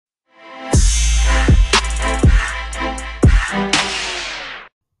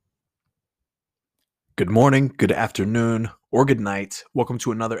Good morning, good afternoon, or good night. Welcome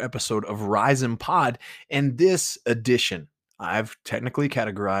to another episode of Rise and Pod. And this edition, I've technically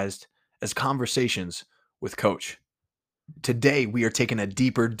categorized as Conversations with Coach. Today, we are taking a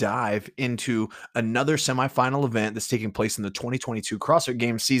deeper dive into another semifinal event that's taking place in the 2022 CrossFit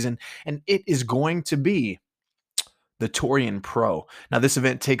Games season, and it is going to be the Torian Pro. Now, this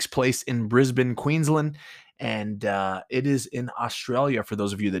event takes place in Brisbane, Queensland, and it is in Australia. For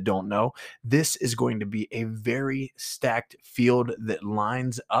those of you that don't know, this is going to be a very stacked field that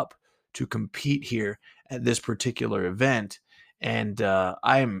lines up to compete here at this particular event. And I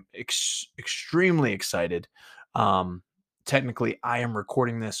am extremely excited. Technically, I am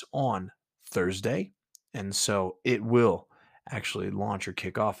recording this on Thursday, and so it will actually launch or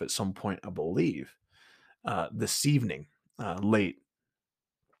kick off at some point, I believe, this evening, late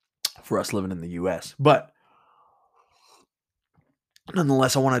for us living in the US. But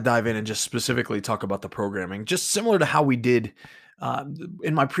nonetheless, I want to dive in and just specifically talk about the programming, just similar to how we did uh,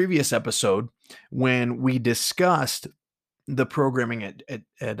 in my previous episode when we discussed the programming at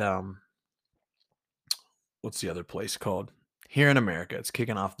what's the other place called here in America. It's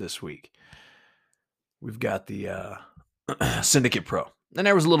kicking off this week. We've got the Syndicate Pro, and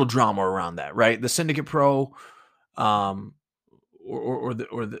there was a little drama around that, right? The Syndicate Pro, um, or the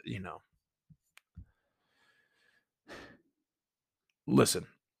listen.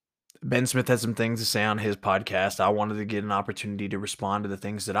 Ben Smith had some things to say on his podcast. I wanted to get an opportunity to respond to the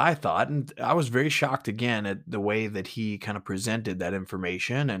things that I thought. And I was very shocked again at the way that he kind of presented that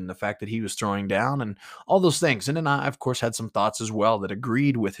information and the fact that he was throwing down and all those things. And then I, of course, had some thoughts as well that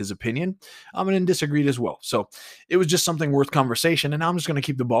agreed with his opinion and then disagreed as well. So it was just something worth conversation. And I'm just going to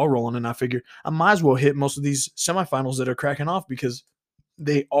keep the ball rolling. And I figure I might as well hit most of these semifinals that are cracking off because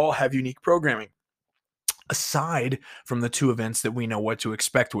they all have unique programming aside from the two events that we know what to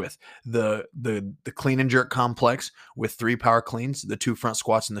expect with the clean and jerk complex with 3 power cleans, the 2 front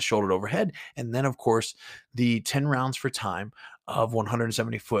squats and the shoulder overhead, and then of course the 10 rounds for time of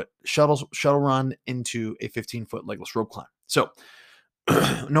 170-foot shuttle run into a 15-foot legless rope climb. So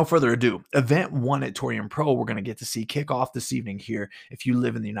no further ado, event 1 at Torian Pro, we're going to get to see kick off this evening here. If you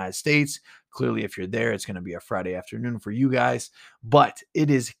live in the United States, clearly if you're there, it's going to be a Friday afternoon for you guys, but it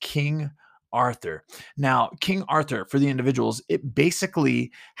is King Arthur. Now, King Arthur, for the individuals, it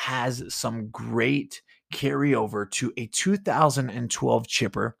basically has some great carryover to a 2012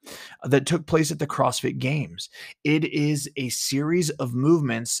 chipper that took place at the CrossFit Games. It is a series of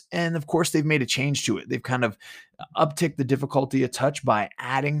movements, and of course, they've made a change to it. They've kind of uptick the difficulty a touch by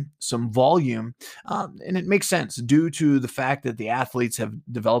adding some volume. And it makes sense due to the fact that the athletes have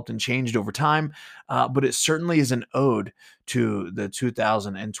developed and changed over time. But it certainly is an ode to the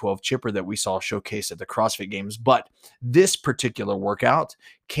 2012 chipper that we saw showcased at the CrossFit Games. But this particular workout,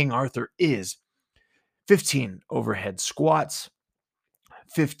 King Arthur, is 15 overhead squats,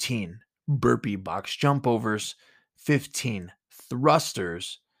 15 burpee box jump overs, 15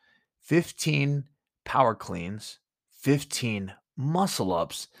 thrusters, 15 power cleans, 15 muscle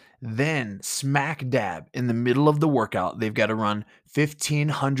ups, then smack dab in the middle of the workout, they've got to run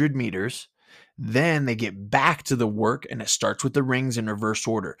 1,500 meters. Then they get back to the work and it starts with the rings in reverse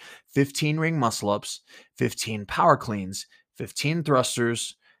order. 15 ring muscle ups, 15 power cleans, 15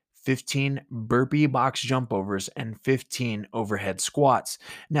 thrusters, 15 burpee box jump overs, and 15 overhead squats.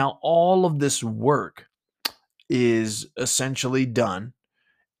 Now, all of this work is essentially done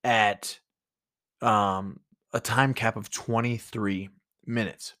at a time cap of 23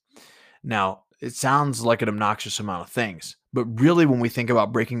 minutes. Now, it sounds like an obnoxious amount of things, but really when we think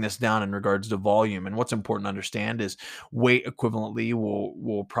about breaking this down in regards to volume, and what's important to understand is weight equivalently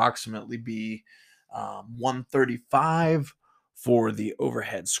will approximately be 135 for the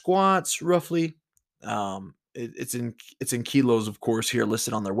overhead squats, roughly. It's in kilos, of course, here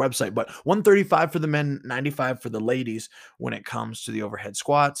listed on their website, but 135 for the men, 95 for the ladies when it comes to the overhead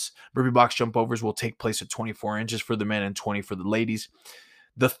squats. Burpee box jump overs will take place at 24 inches for the men and 20 for the ladies.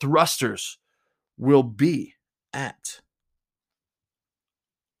 The thrusters will be at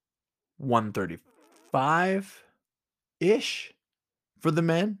 135-ish for the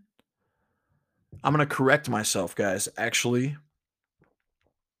men. I'm going to correct myself, guys. Actually,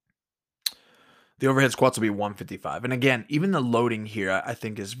 the overhead squats will be 155. And again, even the loading here, I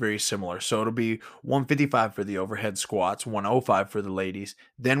think, is very similar. So it'll be 155 for the overhead squats, 105 for the ladies.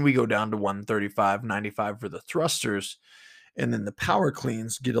 Then we go down to 135, 95 for the thrusters. And then the power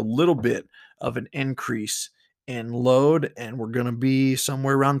cleans get a little bit of an increase in load. And we're going to be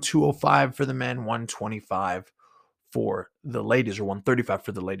somewhere around 205 for the men, 125 for the ladies, or 135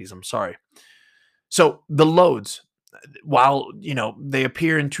 for the ladies. I'm sorry. So the loads, while they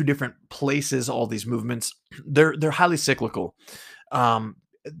appear in two different places, all these movements, they're highly cyclical.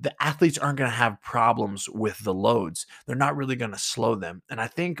 The athletes aren't going to have problems with the loads. They're not really going to slow them. And I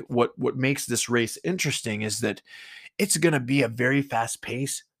think what makes this race interesting is that it's going to be a very fast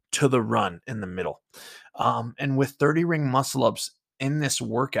pace to the run in the middle. And with 30 ring muscle ups in this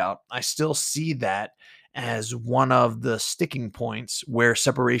workout, I still see that as one of the sticking points where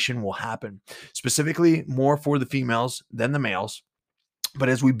separation will happen, specifically more for the females than the males. But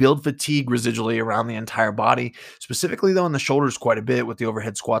as we build fatigue residually around the entire body, specifically though in the shoulders quite a bit with the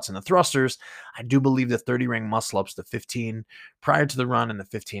overhead squats and the thrusters, I do believe the 30 ring muscle ups, the 15 prior to the run and the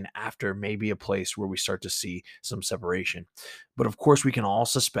 15 after, may be a place where we start to see some separation. But of course, we can all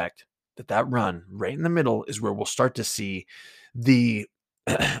suspect that that run right in the middle is where we'll start to see the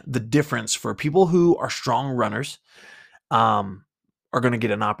the difference for people who are strong runners. Are going to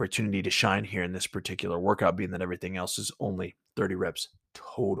get an opportunity to shine here in this particular workout, being that everything else is only 30 reps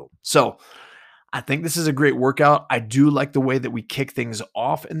total. So I think this is a great workout. I do like the way that we kick things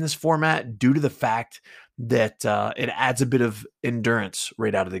off in this format due to the fact that it adds a bit of endurance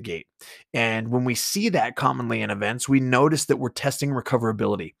right out of the gate. And when we see that commonly in events, we notice that we're testing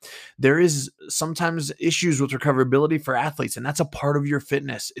recoverability. There is sometimes issues with recoverability for athletes, and that's a part of your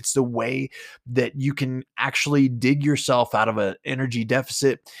fitness. It's the way that you can actually dig yourself out of an energy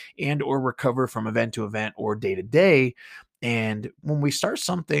deficit and or recover from event to event or day to day. And when we start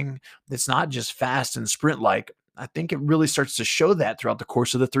something that's not just fast and sprint like, I think it really starts to show that throughout the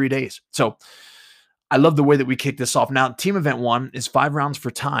course of the 3 days. So I love the way that we kick this off. Now, team event 1 is 5 rounds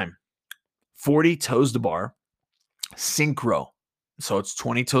for time, 40 toes to bar, synchro. So it's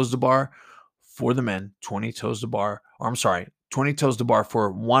 20 toes to bar for the men, 20 toes to bar, or I'm sorry, 20 toes to bar for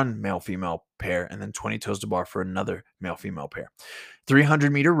one male-female pair, and then 20 toes to bar for another male-female pair.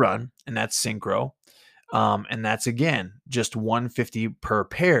 300-meter run, and that's synchro. And that's, again, just 150 per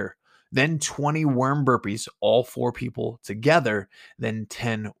pair. Then 20 worm burpees, all 4 people together. Then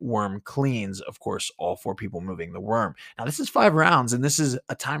 10 worm cleans, of course, all 4 people moving the worm. Now, this is 5 rounds, and this is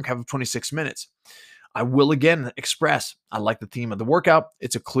a time cap of 26 minutes. I will again express, I like the theme of the workout.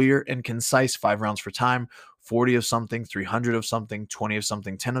 It's a clear and concise 5 rounds for time, 40 of something, 300 of something, 20 of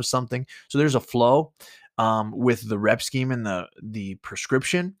something, 10 of something. So there's a flow with the rep scheme and the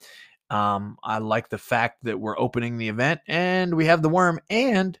prescription. I like the fact that we're opening the event and we have the worm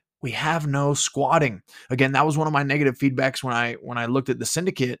and we have no squatting. Again, that was one of my negative feedbacks when I looked at the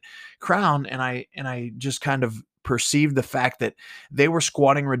syndicate crown, and I just kind of perceived the fact that they were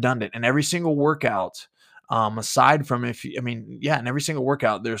squatting redundant in every single workout. Aside from in every single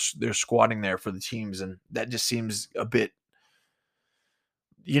workout, there's squatting there for the teams, and that just seems a bit.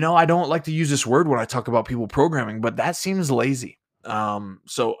 I don't like to use this word when I talk about people programming, but that seems lazy.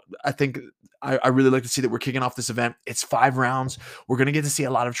 So I think I really like to see that we're kicking off this event. It's 5 rounds. We're going to get to see a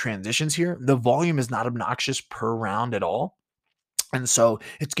lot of transitions here. The volume is not obnoxious per round at all. And so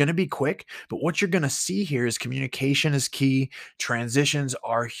it's going to be quick, but what you're going to see here is communication is key. Transitions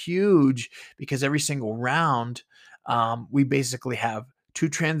are huge because every single round, we basically have 2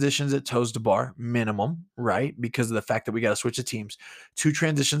 transitions at toes to bar minimum, right? Because of the fact that we got to switch the teams. 2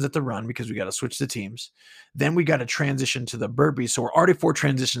 transitions at the run because we got to switch the teams. Then we got to transition to the burpee. So we're already 4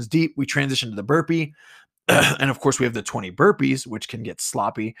 transitions deep. We transition to the burpee. And of course, we have the 20 burpees, which can get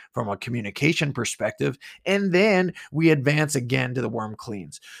sloppy from a communication perspective. And then we advance again to the worm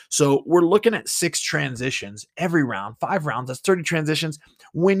cleans. So we're looking at 6 transitions every round, 5 rounds. That's 30 transitions.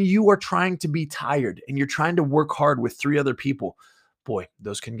 When you are trying to be tired and you're trying to work hard with 3 other people, boy,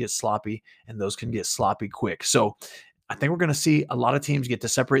 those can get sloppy, and those can get sloppy quick. So I think we're going to see a lot of teams get to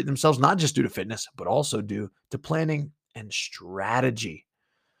separate themselves, not just due to fitness, but also due to planning and strategy.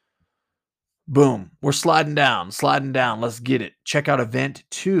 Boom. We're sliding down. Let's get it. Check out event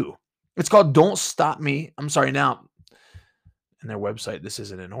 2. It's called Don't Stop Me. I'm sorry. Now, in their website, this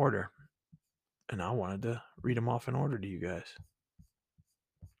isn't in order. And I wanted to read them off in order to you guys.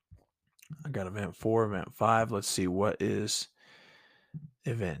 I got event 4, event 5. Let's see. What is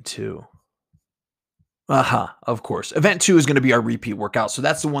event 2? Of course. Event 2 is going to be our repeat workout. So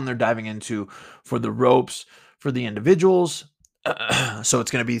that's the one they're diving into for the ropes for the individuals. So it's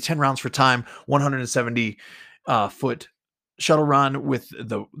going to be 10 rounds for time, 170 foot shuttle run with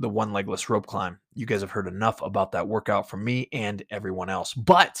the one legless rope climb. You guys have heard enough about that workout from me and everyone else.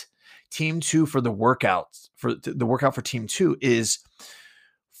 But team 2 for the workouts, for the workout for team 2 is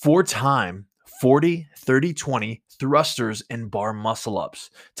for time 40, 30, 20 thrusters and bar muscle ups.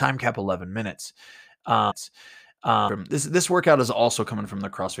 Time cap 11 minutes. This workout is also coming from the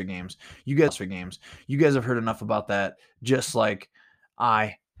CrossFit Games. You guys have heard enough about that, just like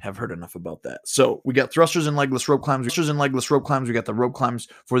I have heard enough about that. So we got thrusters and legless rope climbs. Thrusters and legless rope climbs. We got the rope climbs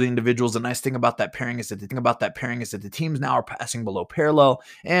for the individuals. The nice thing about that pairing is that the teams now are passing below parallel,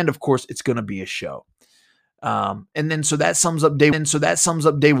 and of course, it's going to be a show. And then so that sums up day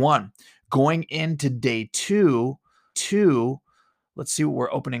one. Going into day two, let's see what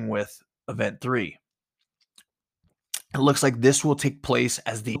we're opening with event 3. It looks like this will take place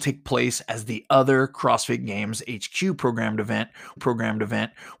as the other CrossFit Games HQ programmed event,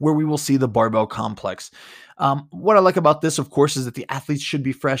 where we will see the barbell complex. What I like about this, of course, is that the athletes should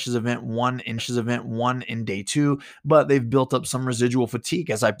be fresh as event 1 in day 2, but they've built up some residual fatigue,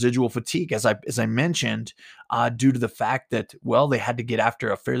 as I mentioned, due to the fact that, well, they had to get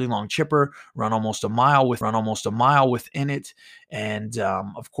after a fairly long chipper, run almost a mile within it, and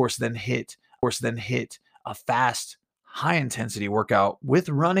of course then hit a fast, high intensity workout with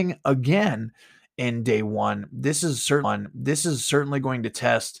running again in day 1. This is certainly going to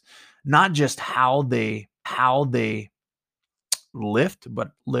test not just how they lift,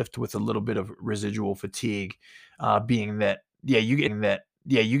 but lift with a little bit of residual fatigue, being that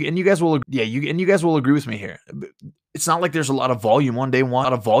you guys will agree with me here. It's not like there's a lot of volume on day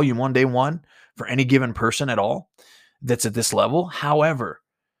one for any given person at all that's at this level. However,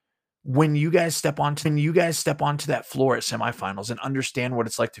 when you guys step onto that floor at semifinals and understand what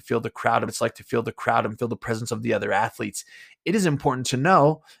it's like to feel the crowd, and feel the presence of the other athletes, it is important to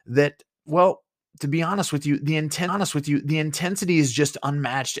know that, well, to be honest with you, the intensity is just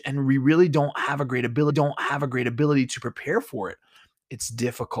unmatched, and we really don't have a great ability to prepare for it. It's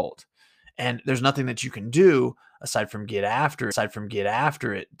difficult, and there's nothing that you can do aside from get after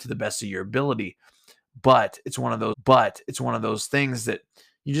it to the best of your ability. But it's one of those things that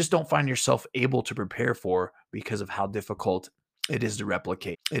you just don't find yourself able to prepare for because of how difficult it is to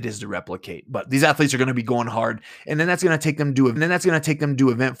replicate. But these athletes are going to be going hard, and then that's going to take them to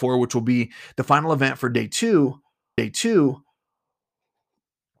event 4, which will be the final event for day 2.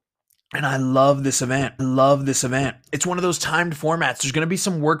 And I love this event. It's one of those timed formats. There's going to be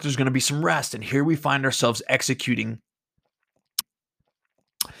some work, there's going to be some rest, and here we find ourselves executing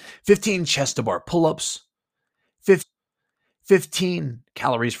 15 chest to bar pull-ups, 15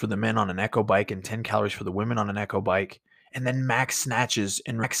 calories for the men on an Echo bike and 10 calories for the women on an Echo bike, and then max snatches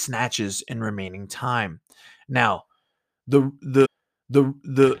in remaining time. Now, the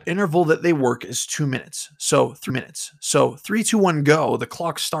interval that they work is 2 minutes. So 3 minutes. So 3, 2, 1, go. The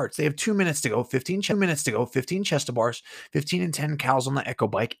clock starts. They have 2 minutes to go. 15 chest to bars, 15 and 10 cals on the Echo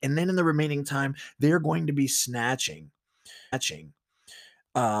bike, and then in the remaining time, they are going to be snatching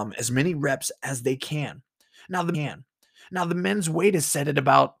as many reps as they can. Now the men's weight is set at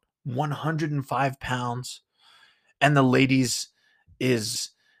about 105 pounds, and the ladies is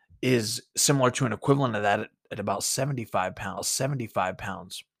similar to an equivalent of that at about 75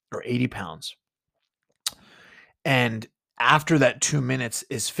 pounds or 80 pounds. And after that 2 minutes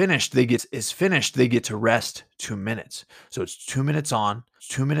is finished, they get to rest 2 minutes. So it's 2 minutes on,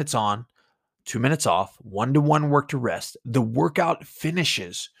 2 minutes off, 1-to-1 work to rest. The workout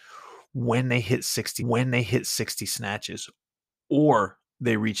finishes when they hit 60 snatches, or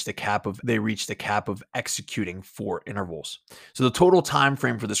they reach the cap of executing 4 intervals. So the total time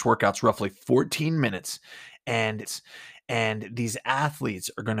frame for this workout is roughly 14 minutes, and these athletes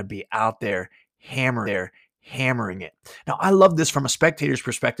are going to be out there hammering it. Now, I love this from a spectator's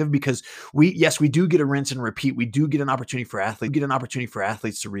perspective because we do get a rinse and repeat. We do get an opportunity for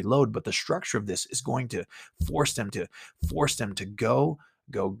athletes to reload, but the structure of this is going to force them to go,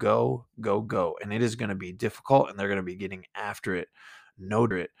 and it is going to be difficult, and they're going to be getting after it. No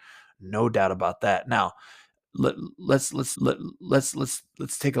doubt about that. Now, let's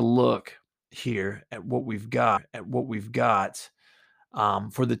take a look here at what we've got.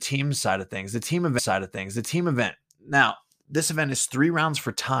 For the team side of things, the team event. Now, this event is 3 rounds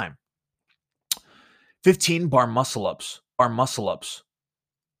for time. 15 bar muscle ups,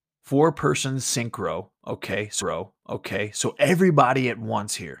 4-person synchro. Okay. So everybody at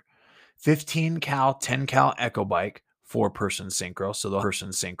once here. 15 cal, 10 cal Echo bike, 4-person synchro. So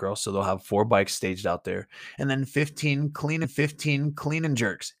they'll have 4 bikes staged out there, and then 15 clean and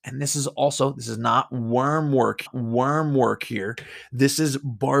jerks. And this is not worm work here. This is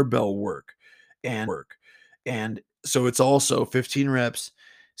barbell work. And so it's also 15 reps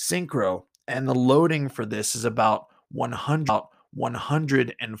synchro, and the loading for this is about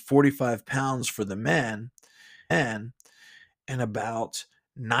 145 pounds for the men, and about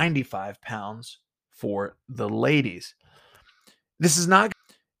 95 pounds for the ladies. This is not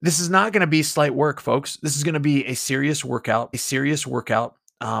going to be slight work, folks. This is going to be a serious workout.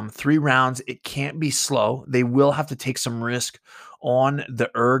 3 rounds. It can't be slow. They will have to take some risk on the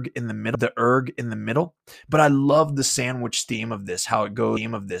erg in the middle. But I love the sandwich theme of this, how it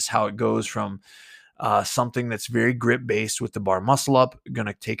goes from something that's very grip based with the bar muscle up, going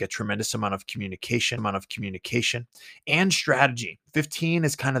to take a tremendous amount of communication and strategy. 15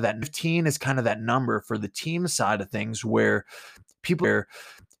 is kind of that number for the team side of things where people are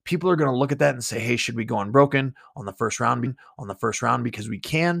going to look at that and say, hey, should we go unbroken on the first round because we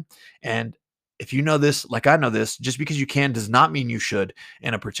can? And if you know this, like I know this, just because you can does not mean you should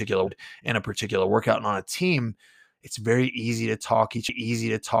in a particular workout. And on a team, it's very easy to talk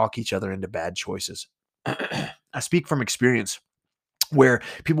each other into bad choices. I speak from experience where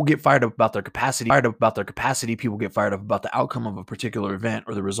people get fired up about their capacity. People get fired up about the outcome of a particular event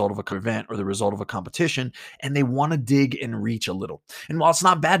or the result of a competition, and they want to dig and reach a little. And while it's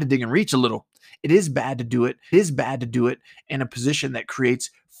not bad to dig and reach a little, it is bad to do it in a position that creates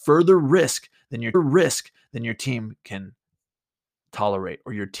further risk than your team can tolerate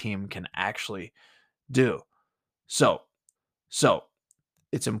or your team can actually do. So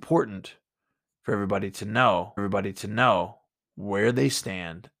it's important for everybody to know where they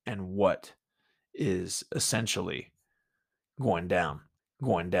stand and what is essentially going down.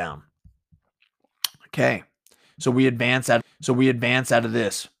 Okay. So we advance out of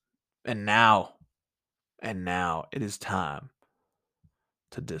this. And now it is time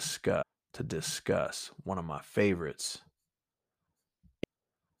to discuss one of my favorites.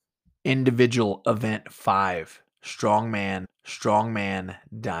 Individual event 5, strongman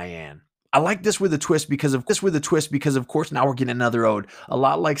Diane. I like this with a twist because of course now we're getting another ode, a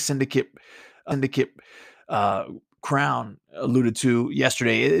lot like Syndicate Crown alluded to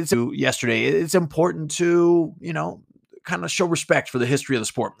yesterday. It's important to, kind of show respect for the history of the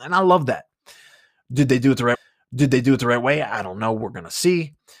sport, and I love that. Did they do it the right way? I don't know. We're gonna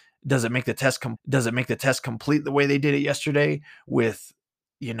see. Does it make the test complete the way they did it yesterday with,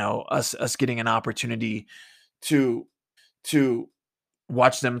 us getting an opportunity to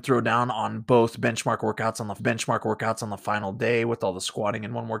watch them throw down on both benchmark workouts on the final day, with all the squatting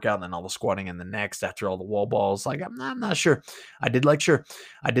in one workout and then all the squatting in the next after all the wall balls? Like, I'm not sure. I did like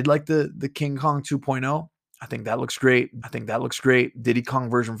the King Kong 2.0. I think that looks great. Diddy Kong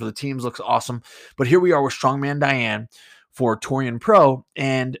version for the teams looks awesome. But here we are with Strongman Diane for Torian Pro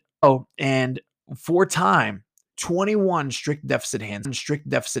and 4-time 21 strict deficit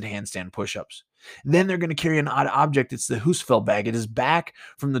handstand push-ups. Then they're going to carry an odd object. It's the Husfeld bag. It is back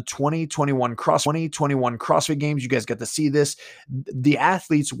from the 2021 CrossFit Games. You guys got to see this. The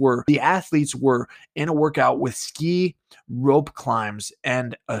athletes were in a workout with ski rope climbs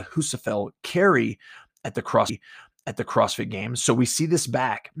and a Husfeld carry at the CrossFit Games. So we see this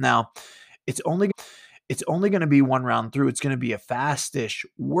back. Now, it's only going to be one round through. It's going to be a fast-ish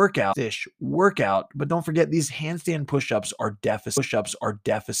workout, but don't forget these handstand push-ups are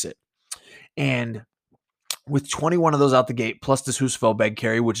deficit. And with 21 of those out the gate, plus this Husfeld bag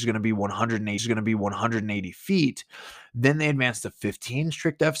carry, which is going to be 180 feet, then they advance to 15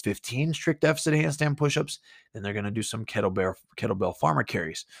 strict deficit handstand push-ups. Then they're going to do some kettlebell farmer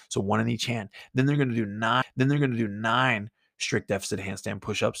carries, so one in each hand. Then they're going to do 9 strict deficit handstand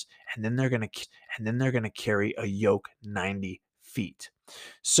push-ups, and then they're going to carry a yoke 90 feet.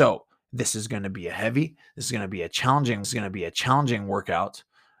 So this is going to be a challenging workout.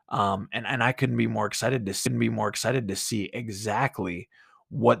 And I couldn't be more excited to see exactly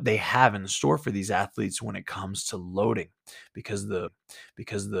what they have in store for these athletes when it comes to loading, because the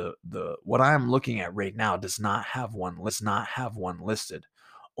what I'm looking at right now does not have one listed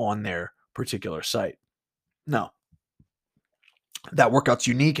on their particular site. No. That workout's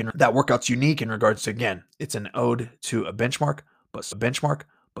unique in regards to, again, it's an ode to a benchmark, but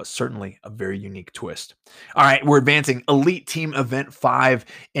certainly a very unique twist. All right, we're advancing Elite Team Event 5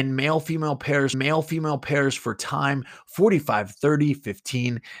 in male-female pairs for time 45, 30,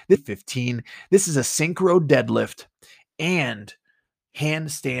 15. This is a synchro deadlift and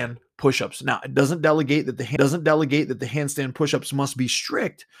handstand push-ups. Now, it doesn't delegate that the handstand push-ups must be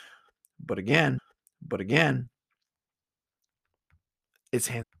strict, but again, it's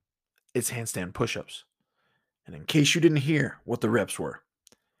handstand push-ups. And in case you didn't hear what the reps were,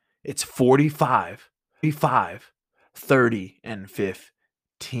 it's 45, 30, and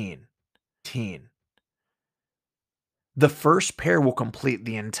 15. The first pair will complete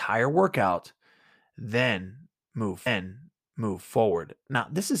the entire workout, then move forward. Now,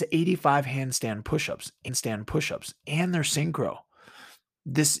 this is 85 handstand push-ups, and they're synchro.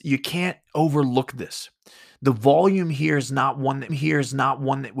 You can't overlook this. The volume here is not one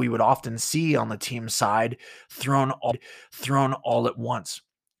that we would often see on the team side thrown all at once.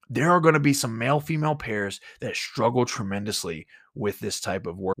 There are going to be some male female pairs that struggle tremendously with this type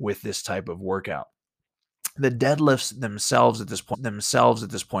of workout. The deadlifts themselves at this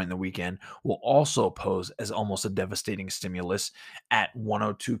point in the weekend will also pose as almost a devastating stimulus at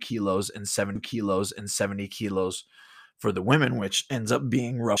 102 kilos and 70 kilos for the women, which ends up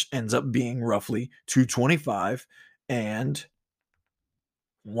being roughly 225 and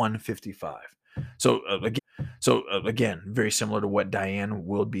 155. Again, very similar to what Diane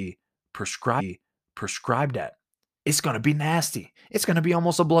will be prescribed at. It's going to be nasty. It's going to be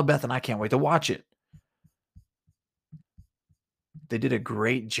almost a bloodbath, and I can't wait to watch it. They did a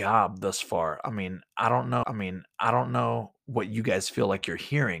great job thus far. I mean, I don't know what you guys feel like you're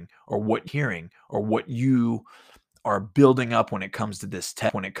hearing or what you are building up when it comes to this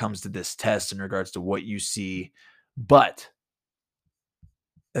test in regards to what you see. But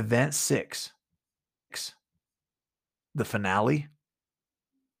event 6, the finale,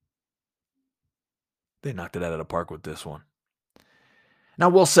 they knocked it out of the park with this one. Now,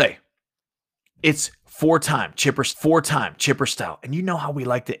 we'll say it's four-time chipper style. And you know how we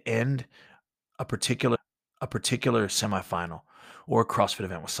like to end a particular semifinal or a CrossFit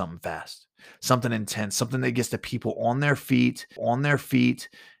event with something fast, something intense, something that gets the people on their feet,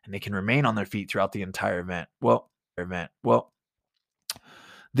 and they can remain on their feet throughout the entire event. Well,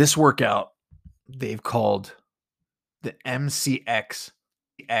 this workout they've called the MCX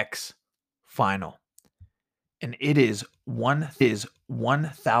final. And it is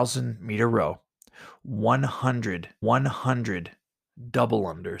 1,000 meter row, 100 double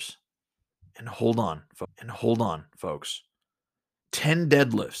unders, and hold on, folks, 10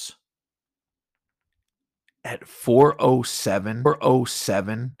 deadlifts at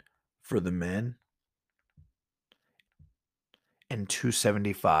 407 for the men and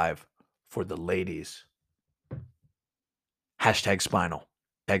 275 for the ladies. Hashtag spinal.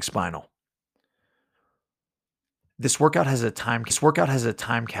 This workout has a time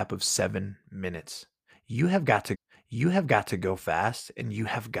cap of 7 minutes. You have got to go fast, and you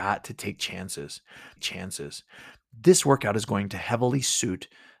have got to take chances. This workout is going to heavily suit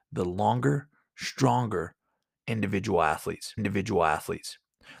the longer, stronger individual athletes.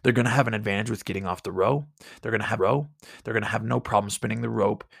 They're going to have an advantage with getting off the row. They're going to have no problem spinning the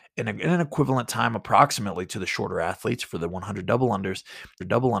rope in an equivalent time approximately to the shorter athletes for the 100 double unders. And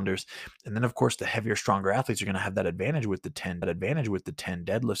then, of course, the heavier, stronger athletes are going to have that advantage with the 10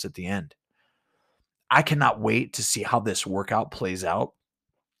 deadlifts at the end. I cannot wait to see how this workout plays out.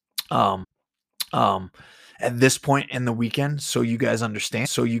 At this point in the weekend, so you guys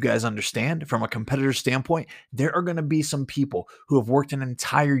understand from a competitor standpoint, there are going to be some people who have worked an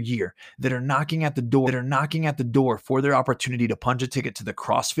entire year that are knocking at the door for their opportunity to punch a ticket to the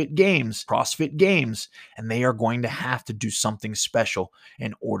CrossFit Games, and they are going to have to do something special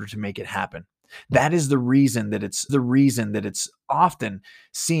in order to make it happen. That is the reason that it's often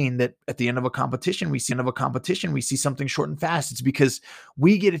seen that at the end of a competition, we see something short and fast. It's because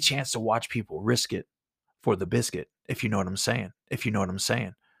we get a chance to watch people risk it for the biscuit, if you know what I'm saying.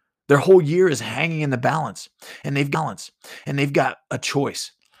 Their whole year is hanging in the balance, and they've got a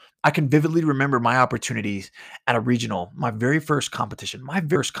choice. I can vividly remember my opportunities at a regional, my very first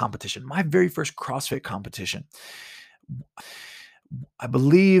CrossFit competition. I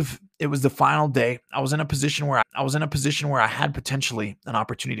believe it was the final day. I was in a position where I had potentially an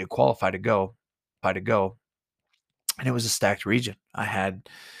opportunity to qualify to go, and it was a stacked region. I had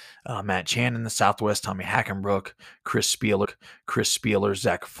Matt Chan in the Southwest, Tommy Hackenbrook, Chris Spieler,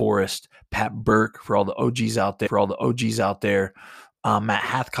 Zach Forrest, Pat Burke, for all the OGs out there, Matt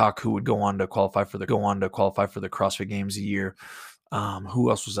Hathcock, who would go on to qualify for the CrossFit Games a year. Who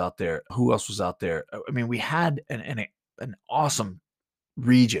else was out there? I mean, we had an awesome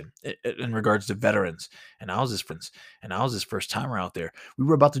region in regards to veterans, and I was his first timer out there. We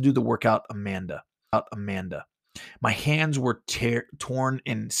were about to do the workout Amanda. My hands were torn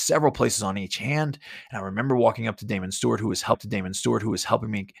in several places on each hand, and I remember walking up to Damon Stewart, who was helping me,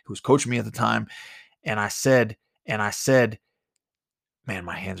 who was coaching me at the time, and I said, "Man,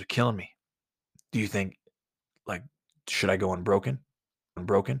 my hands are killing me. Do you think, like, should I go unbroken?"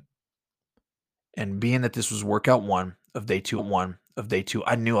 And being that this was workout 1 of day 2,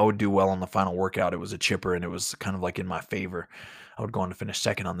 I knew I would do well on the final workout. It was a chipper, and it was kind of like in my favor. I would go on to finish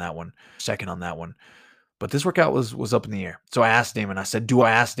second on that one. But this workout was up in the air. So I asked Damon, I said, do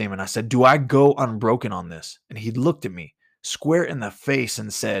I go unbroken on this? And he looked at me square in the face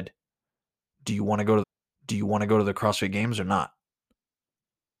and said, do you want to go to the CrossFit Games or not?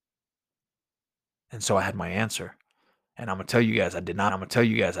 And so I had my answer. And I'm going to tell you guys, I did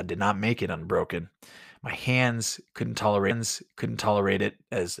not make it unbroken. My hands couldn't tolerate it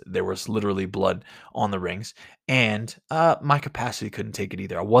as there was literally blood on the rings, and my capacity couldn't take it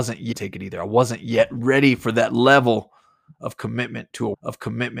either. I wasn't yet ready for that level of commitment to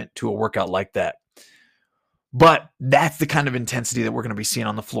a workout like that. But that's the kind of intensity that we're going to be seeing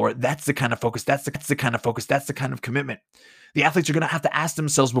on the floor. That's the kind of focus. That's the kind of focus. That's the kind of commitment. The athletes are going to have to ask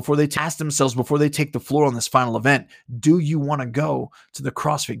themselves before they take the floor on this final event, do you want to go to the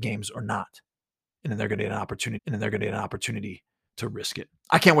CrossFit Games or not? And then they're going to get an opportunity to risk it.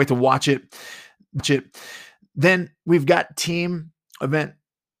 I can't wait to watch it. Then we've got team event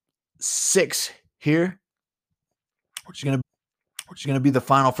 6 here, which is going to be the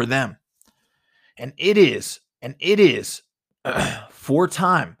final for them. And it is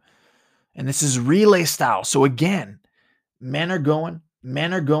 4-time. And this is relay style. So again, men are going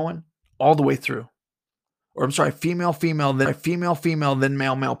all the way through. Or I'm sorry, female, then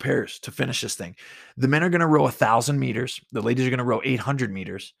male pairs to finish this thing. The men are going to row 1,000 meters. The ladies are going to row 800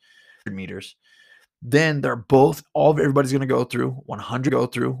 meters. Then everybody's going to go through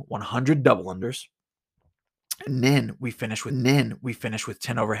 100 double unders. And then we finish with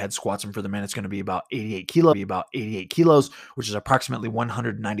 10 overhead squats. And for the men, it's going to be about 88 kilos, which is approximately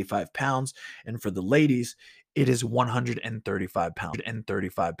 195 pounds. And for the ladies, it is 135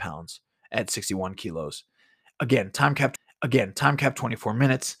 pounds at 61 kilos. Again, time cap 24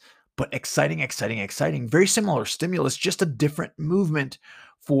 minutes, but exciting. Very similar stimulus, just a different movement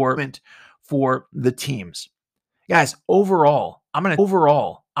for the teams. Guys, overall, I'm going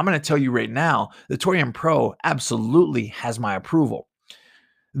to tell you right now, the Torium Pro absolutely has my approval.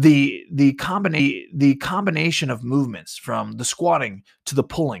 The combination of movements, from the squatting to the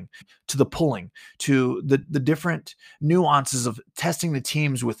pulling to the different nuances of testing the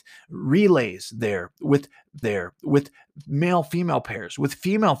teams with relays with male female pairs, with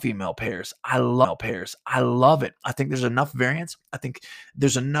female pairs. I love it. I think there's enough variance. I think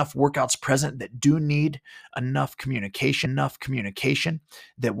there's enough workouts present that do need enough communication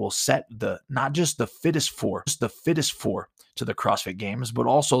that will set not just the fittest four to the CrossFit Games, but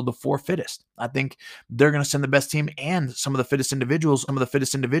also the 4 fittest. I think they're going to send the best team and some of the fittest individuals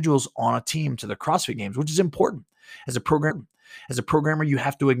on a team to the CrossFit Games, which is important. As a programmer, you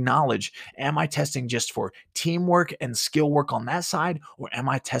have to acknowledge, am I testing just for teamwork and skill work on that side, or am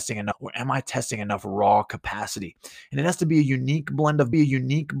I testing enough raw capacity? And it has to be a unique blend of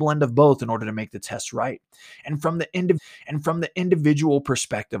both in order to make the test right. And from the individual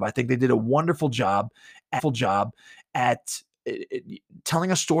perspective, I think they did a wonderful job at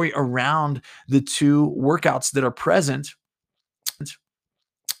telling a story around the 2 workouts that are present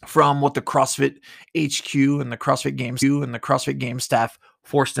from what the CrossFit HQ and the CrossFit Games staff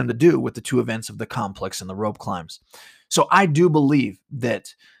forced them to do with the 2 events of the complex and the rope climbs. So I do believe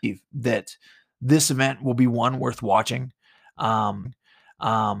that this event will be one worth watching. I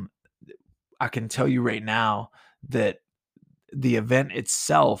can tell you right now that the event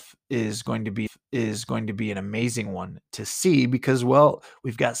itself is going to be an amazing one to see, because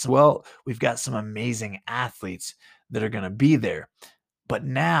we've got some amazing athletes that are going to be there. But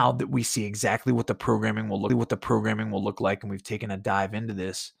now that we see exactly what the programming will look like, and we've taken a dive into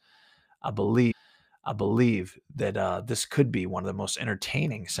this, I believe that this could be one of the most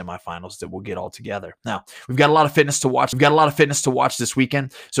entertaining semifinals that we'll get all together. Now, we've got a lot of fitness to watch this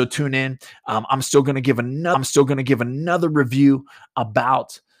weekend, so tune in. I'm still going to give another review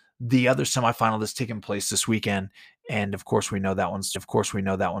about the other semifinal that's taking place this weekend, and of course we know that one's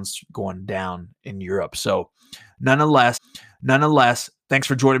going down in Europe. So, nonetheless, thanks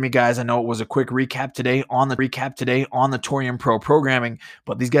for joining me, guys. I know it was a quick recap today on the Torium Pro programming,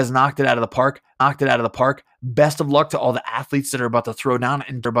 but these guys knocked it out of the park. Best of luck to all the athletes that are about to throw down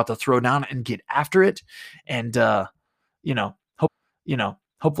and get after it. And hopefully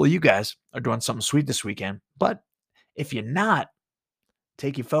you guys are doing something sweet this weekend. But if you're not,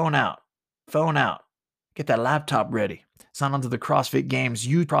 take your phone out. Get that laptop ready. Sign on to the CrossFit Games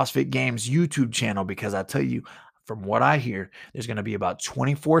YouTube channel, because I tell you, from what I hear, there's going to be about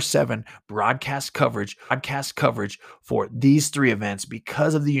 24/7 broadcast coverage for these 3 events,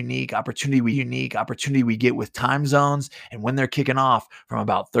 because of the unique opportunity we get with time zones and when they're kicking off, from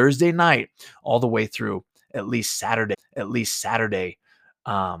about Thursday night all the way through at least Saturday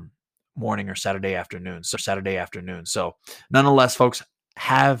morning or Saturday afternoon. So nonetheless, folks,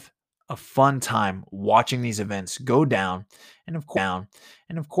 have a fun time watching these events go down, and of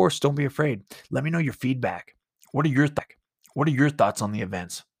course, don't be afraid. Let me know your feedback. What are your thoughts on the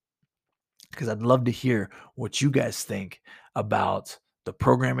events? Because I'd love to hear what you guys think about the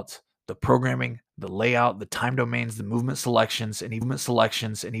programming, the layout, the time domains, the movement selections, and even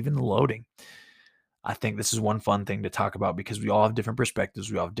the loading. I think this is one fun thing to talk about because we all have different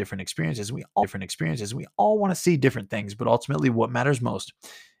perspectives, we all have different experiences, and we all want to see different things. But ultimately, what matters most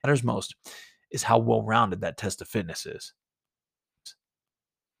is how well rounded that test of fitness is.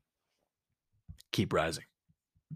 Keep rising.